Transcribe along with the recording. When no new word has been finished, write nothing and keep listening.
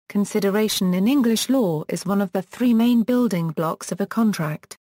Consideration in English law is one of the three main building blocks of a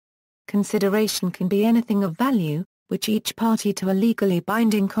contract. Consideration can be anything of value, which each party to a legally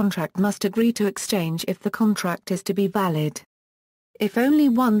binding contract must agree to exchange if the contract is to be valid. If only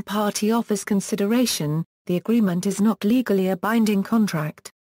one party offers consideration, the agreement is not legally a binding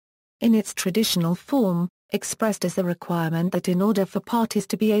contract. In its traditional form, expressed as the requirement that in order for parties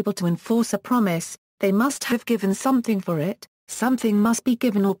to be able to enforce a promise, they must have given something for it, something must be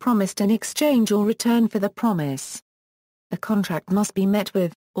given or promised in exchange or return for the promise. The contract must be met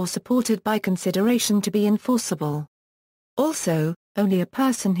with, or supported by consideration to be enforceable. Also, only a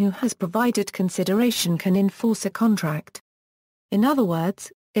person who has provided consideration can enforce a contract. In other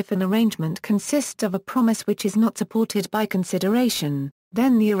words, if an arrangement consists of a promise which is not supported by consideration,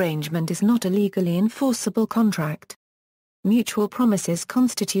 then the arrangement is not a legally enforceable contract. Mutual promises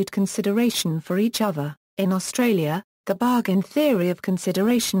constitute consideration for each other. In Australia, the bargain theory of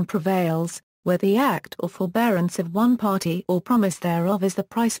consideration prevails, where the act or forbearance of one party or promise thereof is the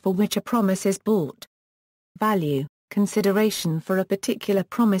price for which a promise is bought. Value. Consideration for a particular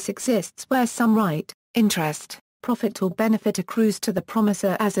promise exists where some right, interest, profit or benefit accrues to the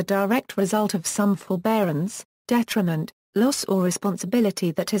promiser as a direct result of some forbearance, detriment, loss or responsibility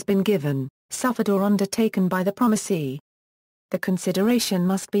that has been given, suffered or undertaken by the promisee. The consideration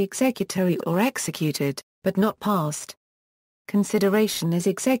must be executory or executed, but not past. Consideration is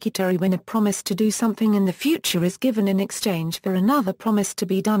executory when a promise to do something in the future is given in exchange for another promise to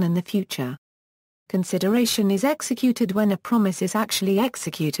be done in the future. Consideration is executed when a promise is actually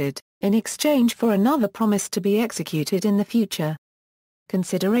executed, in exchange for another promise to be executed in the future.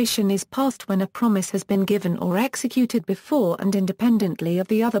 Consideration is past when a promise has been given or executed before and independently of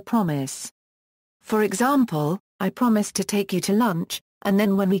the other promise. For example, I promised to take you to lunch, and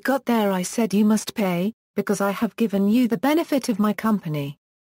then when we got there I said you must pay, because I have given you the benefit of my company.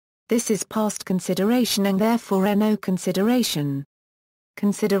 This is past consideration and therefore no consideration.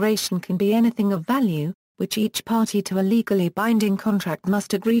 Consideration can be anything of value, which each party to a legally binding contract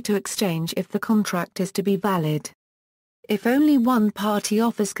must agree to exchange if the contract is to be valid. If only one party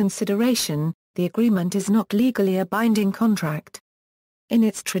offers consideration, the agreement is not legally a binding contract. In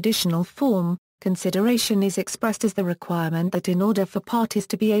its traditional form, consideration is expressed as the requirement that in order for parties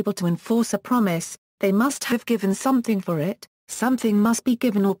to be able to enforce a promise, they must have given something for it, something must be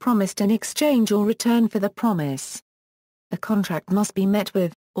given or promised in exchange or return for the promise. The contract must be met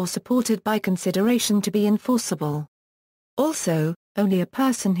with, or supported by consideration to be enforceable. Also, only a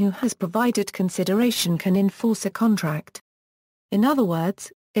person who has provided consideration can enforce a contract. In other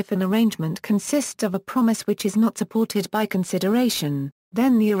words, if an arrangement consists of a promise which is not supported by consideration,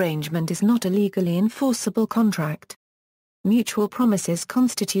 then the arrangement is not a legally enforceable contract. Mutual promises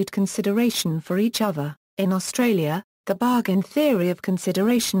constitute consideration for each other. In Australia, the bargain theory of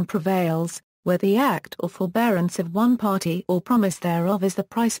consideration prevails, where the act or forbearance of one party or promise thereof is the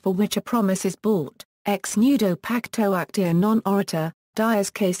price for which a promise is bought. Ex nudo pacto actio non oritur,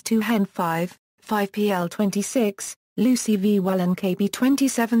 Dyer's Case 2 Hen 5, 5 PL 26, Lucy v. Wellen KB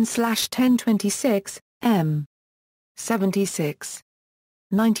 27/1026, M. 76.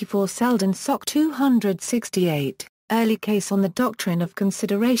 94 Selden Soc 268. Early case on the doctrine of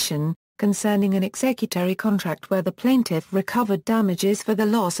consideration, concerning an executory contract where the plaintiff recovered damages for the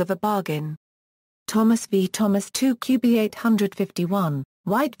loss of a bargain. Thomas v. Thomas 2 QB 851,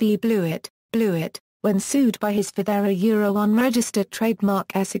 White v. Blewett, when sued by his father unregistered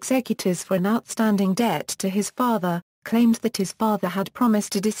trademark S executors for an outstanding debt to his father, claimed that his father had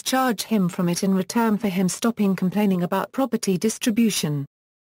promised to discharge him from it in return for him stopping complaining about property distribution.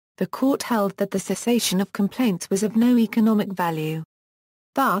 The court held that the cessation of complaints was of no economic value.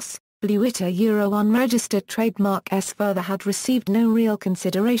 Thus, Blewett unregistered trademark S further had received no real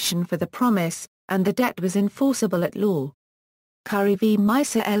consideration for the promise, and the debt was enforceable at law. Curry v.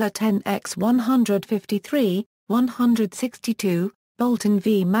 Misa Ella 10x 153, 162, Bolton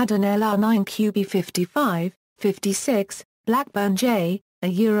v. Madden LR 9 QB 55, 56, Blackburn J.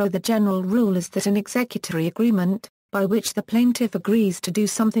 The general rule is that an executory agreement, by which the plaintiff agrees to do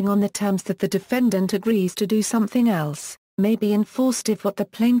something on the terms that the defendant agrees to do something else, may be enforced if what the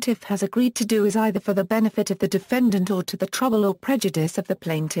plaintiff has agreed to do is either for the benefit of the defendant or to the trouble or prejudice of the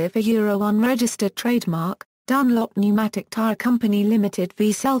plaintiff. Unregistered trademark, Dunlop Pneumatic Tyre Company Limited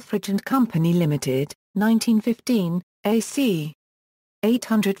v. Selfridge and Company Limited, 1915, AC.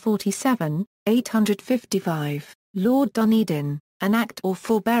 847, 855, Lord Dunedin, an act or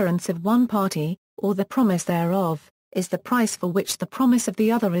forbearance of one party, or the promise thereof, is the price for which the promise of the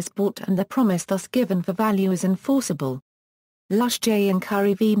other is bought and the promise thus given for value is enforceable. Lush J. and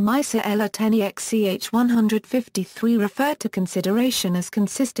Curry v. Misa Ella 10EXCH 153 referred to consideration as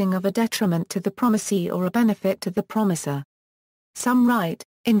consisting of a detriment to the promisee or a benefit to the promiser. Some right,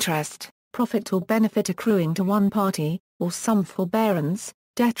 interest, profit or benefit accruing to one party, or some forbearance,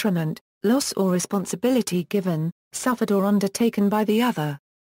 detriment, loss or responsibility given, suffered or undertaken by the other.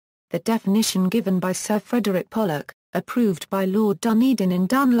 The definition given by Sir Frederick Pollock, approved by Lord Dunedin in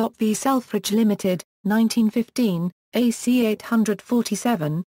Dunlop v Selfridge Limited, 1915, AC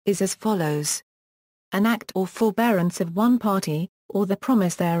 847, is as follows. An act or forbearance of one party, or the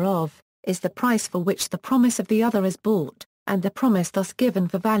promise thereof, is the price for which the promise of the other is bought, and the promise thus given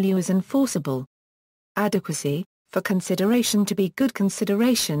for value is enforceable. Adequacy: for consideration to be good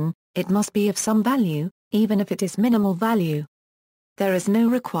consideration, it must be of some value, even if it is minimal value. There is no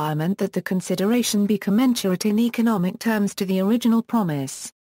requirement that the consideration be commensurate in economic terms to the original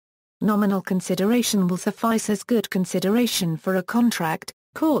promise. Nominal consideration will suffice as good consideration for a contract.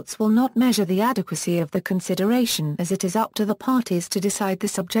 Courts will not measure the adequacy of the consideration as it is up to the parties to decide the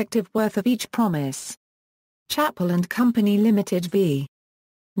subjective worth of each promise. Chappell and Company Limited v.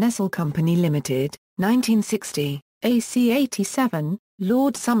 Nestle Company Limited, 1960, AC 87,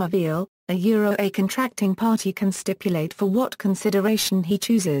 Lord Somerville, a contracting party can stipulate for what consideration he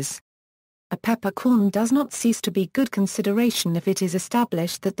chooses. A peppercorn does not cease to be good consideration if it is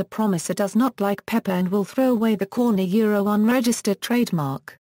established that the promiser does not like pepper and will throw away the corn. Unregistered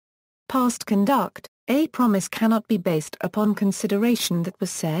trademark. Past conduct: a promise cannot be based upon consideration that was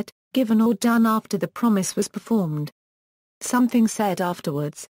said, given or done after the promise was performed. Something said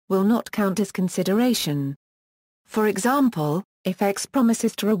afterwards will not count as consideration. For example, if X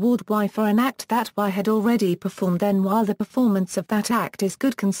promises to reward Y for an act that Y had already performed, then while the performance of that act is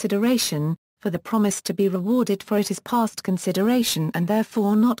good consideration, for the promise to be rewarded for it is past consideration and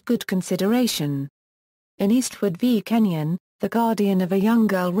therefore not good consideration. In Eastwood v. Kenyon, the guardian of a young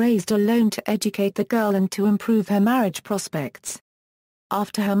girl raised a loan to educate the girl and to improve her marriage prospects.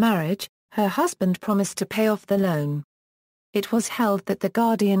 After her marriage, her husband promised to pay off the loan. It was held that the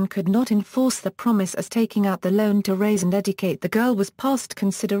guardian could not enforce the promise as taking out the loan to raise and educate the girl was past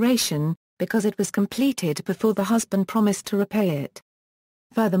consideration, because it was completed before the husband promised to repay it.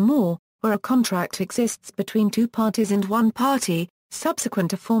 Furthermore, where a contract exists between two parties and one party,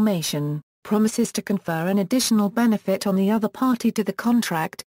 subsequent to formation, promises to confer an additional benefit on the other party to the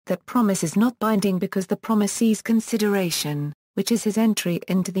contract, that promise is not binding because the promisee's consideration, which is his entry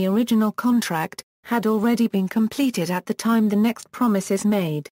into the original contract, had already been completed at the time the next promise is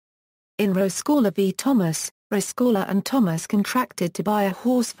made. In Roscaula v. Thomas, Roscaula and Thomas contracted to buy a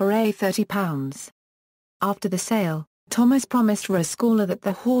horse for £30. After the sale, Thomas promised Roscaula that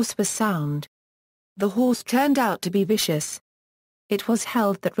the horse was sound. The horse turned out to be vicious. It was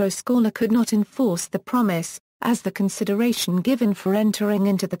held that Roscaula could not enforce the promise, as the consideration given for entering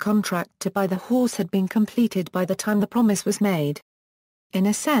into the contract to buy the horse had been completed by the time the promise was made. In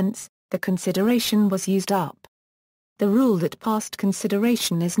a sense, the consideration was used up. The rule that past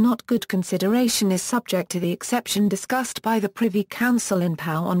consideration is not good consideration is subject to the exception discussed by the Privy Council in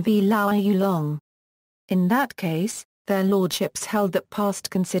Pow v. Lau Long. In that case, their lordships held that past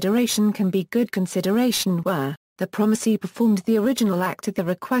consideration can be good consideration where the promisee performed the original act at the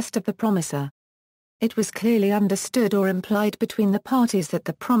request of the promiser. It was clearly understood or implied between the parties that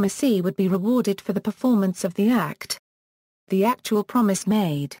the promisee would be rewarded for the performance of the act. The actual promise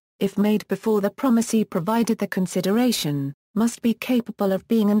made, if made before the promisee provided the consideration, must be capable of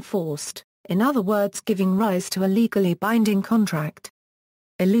being enforced, in other words giving rise to a legally binding contract.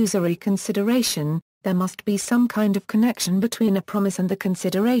 Illusory consideration: there must be some kind of connection between a promise and the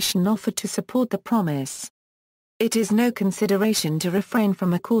consideration offered to support the promise. It is no consideration to refrain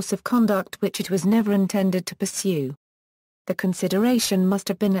from a course of conduct which it was never intended to pursue. The consideration must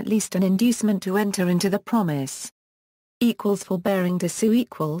have been at least an inducement to enter into the promise. Forbearing to sue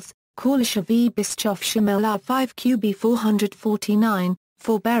Corlisha v. Bischoff Shamela 5 QB 449,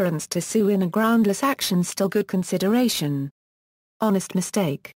 forbearance to sue in a groundless action still good consideration. Honest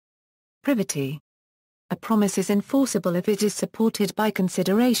mistake. Privity. A promise is enforceable if it is supported by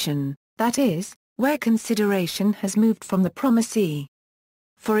consideration, that is, where consideration has moved from the promisee.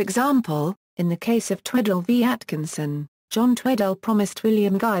 For example, in the case of Tweddle v. Atkinson, John Tweddle promised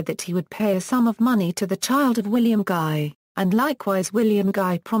William Guy that he would pay a sum of money to the child of William Guy, and likewise William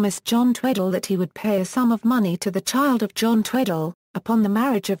Guy promised John Tweddle that he would pay a sum of money to the child of John Tweddle, upon the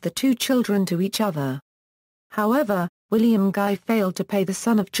marriage of the two children to each other. However, William Guy failed to pay the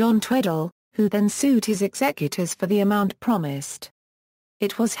son of John Tweddle, who then sued his executors for the amount promised.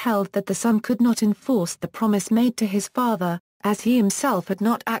 It was held that the son could not enforce the promise made to his father, as he himself had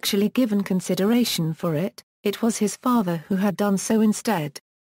not actually given consideration for it, It was his father who had done so instead.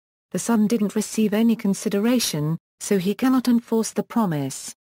 The son didn't receive any consideration, so he cannot enforce the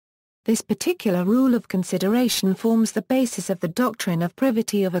promise. This particular rule of consideration forms the basis of the doctrine of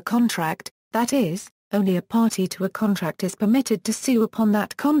privity of a contract, that is, only a party to a contract is permitted to sue upon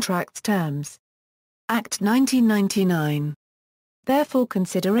that contract's terms. Act 1999. Therefore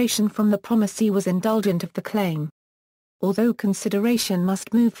consideration from the promisee was indulgent of the claim. Although consideration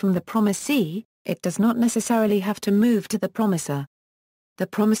must move from the promisee, it does not necessarily have to move to the promiser. The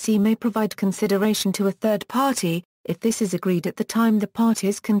promisee may provide consideration to a third party, if this is agreed at the time the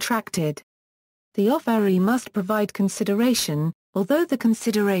parties contracted. The offeree must provide consideration, although the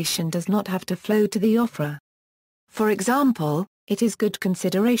consideration does not have to flow to the offerer. For example, it is good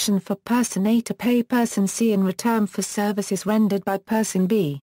consideration for person A to pay person C in return for services rendered by person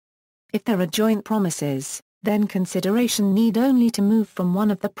B. If there are joint promises, then consideration need only to move from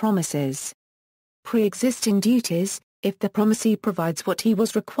one of the promises. Pre-existing duties: if the promisee provides what he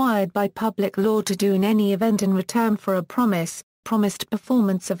was required by public law to do in any event in return for a promise, promised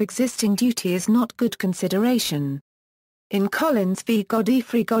performance of existing duty is not good consideration. In Collins v.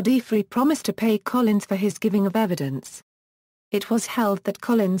 Godfrey promised to pay Collins for his giving of evidence. It was held that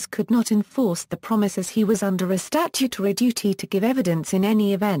Collins could not enforce the promise as he was under a statutory duty to give evidence in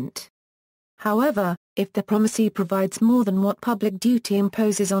any event. However, if the promisee provides more than what public duty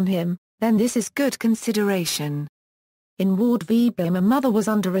imposes on him, then this is good consideration. In Ward v. Bim, a mother was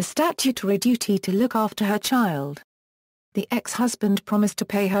under a statutory duty to look after her child. The ex-husband promised to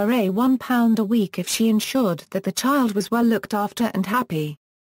pay her £1 a week if she ensured that the child was well looked after and happy.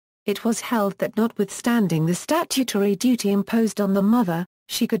 It was held that notwithstanding the statutory duty imposed on the mother,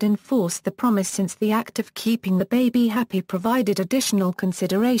 she could enforce the promise since the act of keeping the baby happy provided additional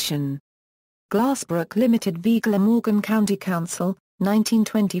consideration. Glassbrook Limited v. Glamorgan County Council,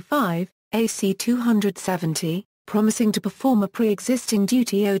 1925, AC 270, promising to perform a pre-existing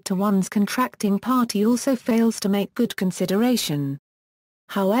duty owed to one's contracting party also fails to make good consideration.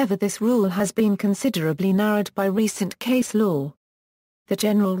 However, this rule has been considerably narrowed by recent case law. The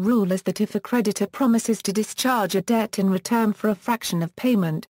general rule is that if a creditor promises to discharge a debt in return for a fraction of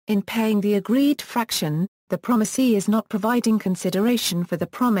payment, in paying the agreed fraction, the promisee is not providing consideration for the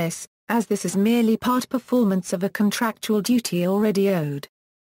promise, as this is merely part performance of a contractual duty already owed.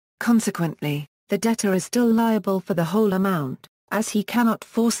 Consequently, the debtor is still liable for the whole amount, as he cannot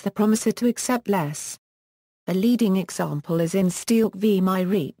force the promiser to accept less. A leading example is in Steelk v.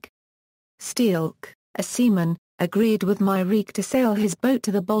 Myrick. Steelk, a seaman, agreed with Myrick to sail his boat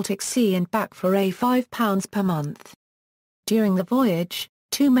to the Baltic Sea and back for £5 per month. During the voyage,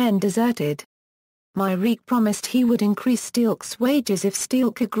 2 men deserted. Myrick promised he would increase Steelk's wages if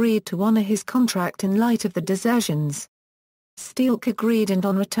Steelk agreed to honour his contract in light of the desertions. Steelk agreed, and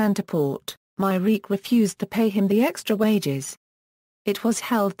on return to port, Myrick refused to pay him the extra wages. It was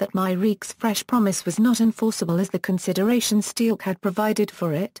held that Myrick's fresh promise was not enforceable as the consideration Steelk had provided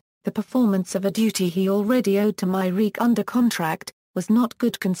for it, the performance of a duty he already owed to Myrick under contract, was not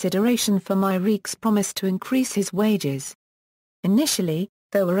good consideration for Myrick's promise to increase his wages. Initially,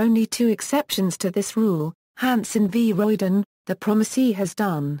 there were only 2 exceptions to this rule: Hansen v. Royden, the promisee has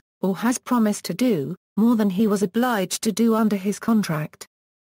done, or has promised to do, more than he was obliged to do under his contract.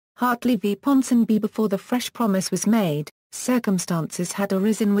 Hartley v. Ponsonby, before the fresh promise was made, circumstances had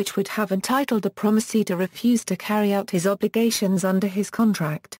arisen which would have entitled a promisee to refuse to carry out his obligations under his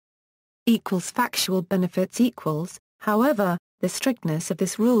contract. Factual benefits equals, however, the strictness of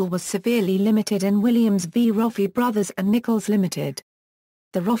this rule was severely limited in Williams v. Roffey Brothers and Nichols Limited.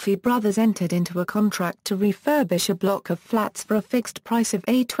 The Roffey brothers entered into a contract to refurbish a block of flats for a fixed price of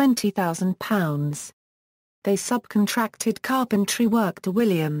 £20,000. They subcontracted carpentry work to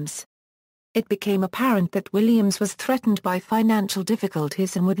Williams. It became apparent that Williams was threatened by financial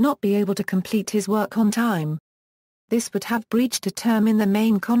difficulties and would not be able to complete his work on time. This would have breached a term in the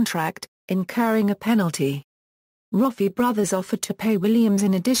main contract, incurring a penalty. Roffey Brothers offered to pay Williams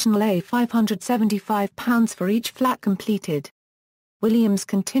an additional £575 for each flat completed. Williams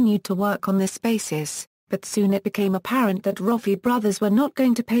continued to work on this basis, but soon it became apparent that Roffey Brothers were not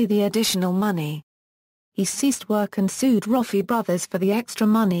going to pay the additional money. He ceased work and sued Roffey Brothers for the extra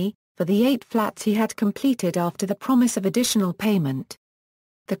money, for the 8 flats he had completed after the promise of additional payment.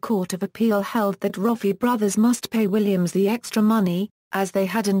 The Court of Appeal held that Roffey Brothers must pay Williams the extra money, as they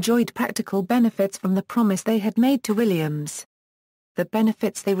had enjoyed practical benefits from the promise they had made to Williams. The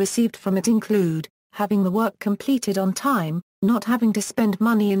benefits they received from it include, having the work completed on time, not having to spend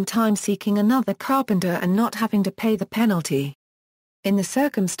money in time seeking another carpenter, and not having to pay the penalty. In the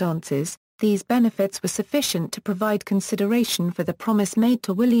circumstances, these benefits were sufficient to provide consideration for the promise made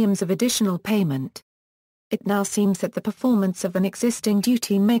to Williams of additional payment. It now seems that the performance of an existing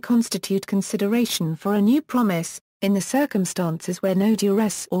duty may constitute consideration for a new promise, in the circumstances where no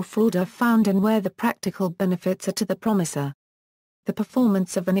duress or fraud are found and where the practical benefits are to the promiser. The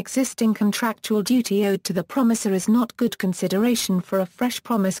performance of an existing contractual duty owed to the promiser is not good consideration for a fresh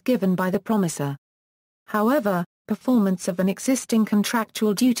promise given by the promiser. However, performance of an existing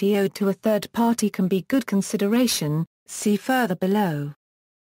contractual duty owed to a third party can be good consideration, see further below.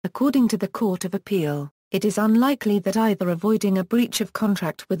 According to the Court of Appeal, it is unlikely that either avoiding a breach of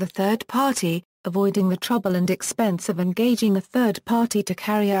contract with a third party, avoiding the trouble and expense of engaging a third party to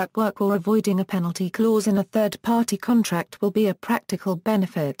carry out work or avoiding a penalty clause in a third-party contract will be a practical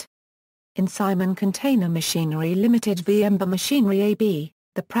benefit. In Simon Container Machinery Limited v Ember Machinery AB,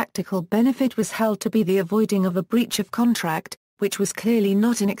 the practical benefit was held to be the avoiding of a breach of contract, which was clearly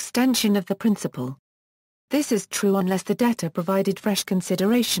not an extension of the principle. This is true unless the debtor provided fresh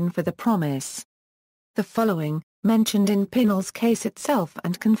consideration for the promise. The following, mentioned in Pinnell's case itself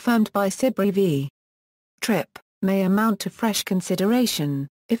and confirmed by Sibry v. Tripp, may amount to fresh consideration,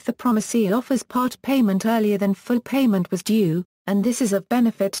 if the promisee offers part payment earlier than full payment was due, and this is of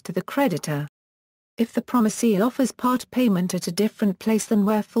benefit to the creditor. If the promisee offers part payment at a different place than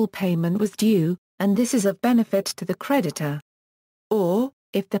where full payment was due, and this is of benefit to the creditor. Or,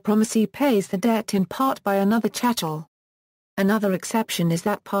 if the promisee pays the debt in part by another chattel. Another exception is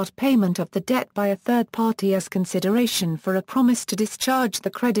that part payment of the debt by a third party as consideration for a promise to discharge the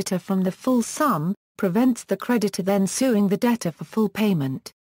creditor from the full sum, prevents the creditor then suing the debtor for full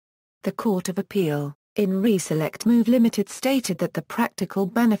payment. The Court of Appeal, in Reselect Move Limited stated that the practical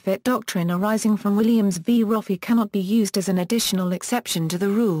benefit doctrine arising from Williams v. Roffey cannot be used as an additional exception to the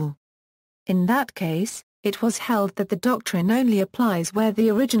rule. In that case, it was held that the doctrine only applies where the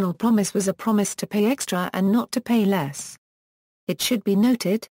original promise was a promise to pay extra and not to pay less. It should be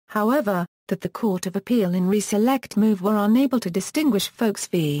noted, however, that the Court of Appeal in Reselect Move were unable to distinguish Folks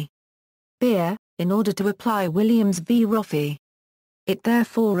v. Beer, in order to apply Williams v. Roffey. It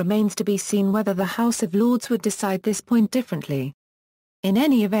therefore remains to be seen whether the House of Lords would decide this point differently. In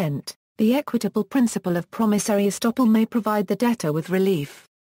any event, the equitable principle of promissory estoppel may provide the debtor with relief.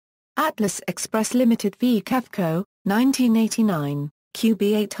 Atlas Express Limited v. Kefco, 1989, QB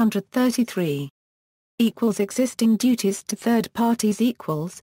 833. Existing duties to third parties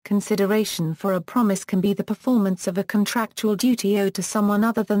consideration for a promise can be the performance of a contractual duty owed to someone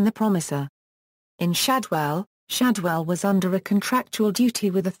other than the promiser. In Shadwell, Shadwell was under a contractual duty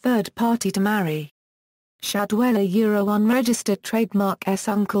with a third party to marry. Shadwell unregistered trademark S.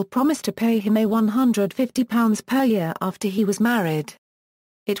 uncle promised to pay him £150 per year after he was married.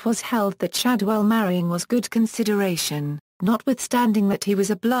 It was held that Shadwell marrying was good consideration, notwithstanding that he was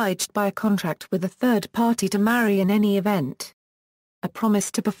obliged by a contract with a third party to marry in any event. A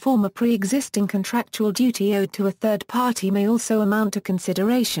promise to perform a pre-existing contractual duty owed to a third party may also amount to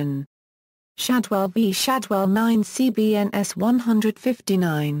consideration. Shadwell v. Shadwell 9 CBNS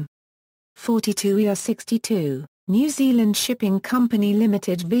 159. 42 ER 62, New Zealand Shipping Company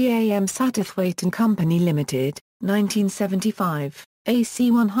Limited VAM Satterthwaite and Company Limited, 1975, AC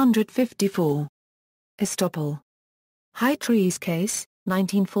 154. Estoppel. High Trees Case,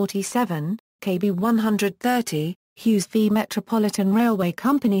 1947, KB 130, Hughes v. Metropolitan Railway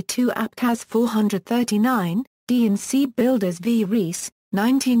Company 2 Apcas 439, D&C Builders v. Rees,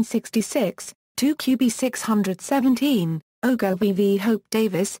 1966, 2 QB 617, Ogilvy v. Hope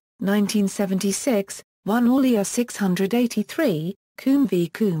Davis, 1976, 1 Aulia 683, Coombe v.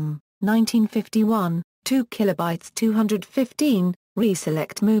 Coombe, 1951, 2 kilobytes 215,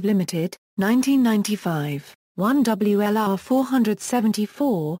 Reselect Move Limited, 1995. 1 WLR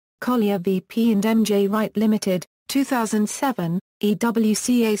 474, Collier v. P&MJ Wright Limited, 2007,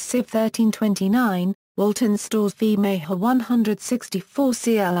 EWCA Civ 1329, Walton Stores v. Mayher 164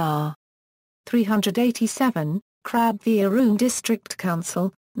 CLR. 387, Crabb v. Arun District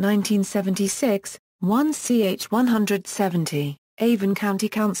Council, 1976, 1 CH 170, Avon County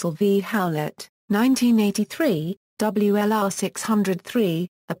Council v. Howlett, 1983, WLR 603,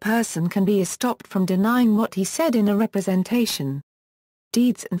 a person can be estopped from denying what he said in a representation.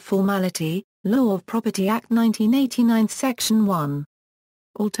 Deeds and Formality, Law of Property Act 1989 Section 1.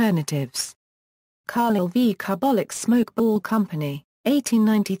 Alternatives. Carlisle v. Carbolic Smoke Ball Company,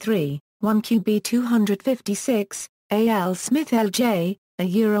 1893, 1 QB 256, A.L. Smith L.J.,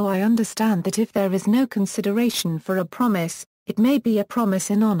 I understand that if there is no consideration for a promise, it may be a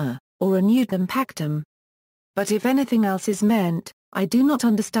promise in honor, or a nudum pactum. But if anything else is meant, I do not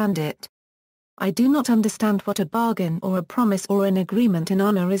understand it. I do not understand what a bargain or a promise or an agreement in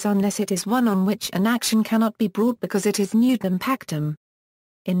honor is unless it is one on which an action cannot be brought because it is nudum pactum.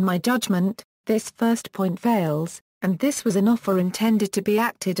 In my judgment, This first point fails, and this was an offer intended to be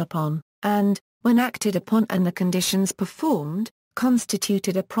acted upon, and, when acted upon and the conditions performed,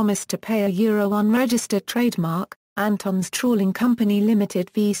 constituted a promise to pay a unregistered trademark. Anton's Trawling Company Limited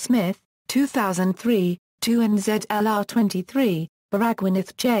v. Smith, 2003, 2 NZLR 23,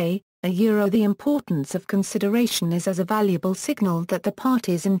 Baragwanath J. The importance of consideration is as a valuable signal that the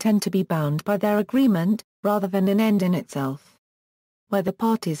parties intend to be bound by their agreement, rather than an end in itself. Where the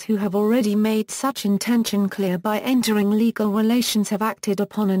parties who have already made such intention clear by entering legal relations have acted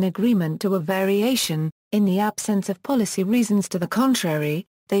upon an agreement to a variation, in the absence of policy reasons to the contrary,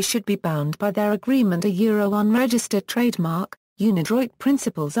 they should be bound by their agreement. Unregistered trademark, Unidroit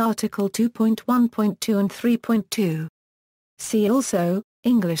Principles Article 2.1.2 and 3.2. See also,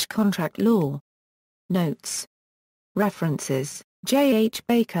 English contract law. Notes. References, J. H.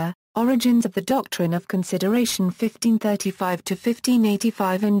 Baker, Origins of the Doctrine of Consideration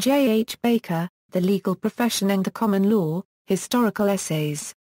 1535–1585 and J. H. Baker, The Legal Profession and the Common Law, Historical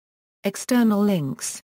Essays. External links.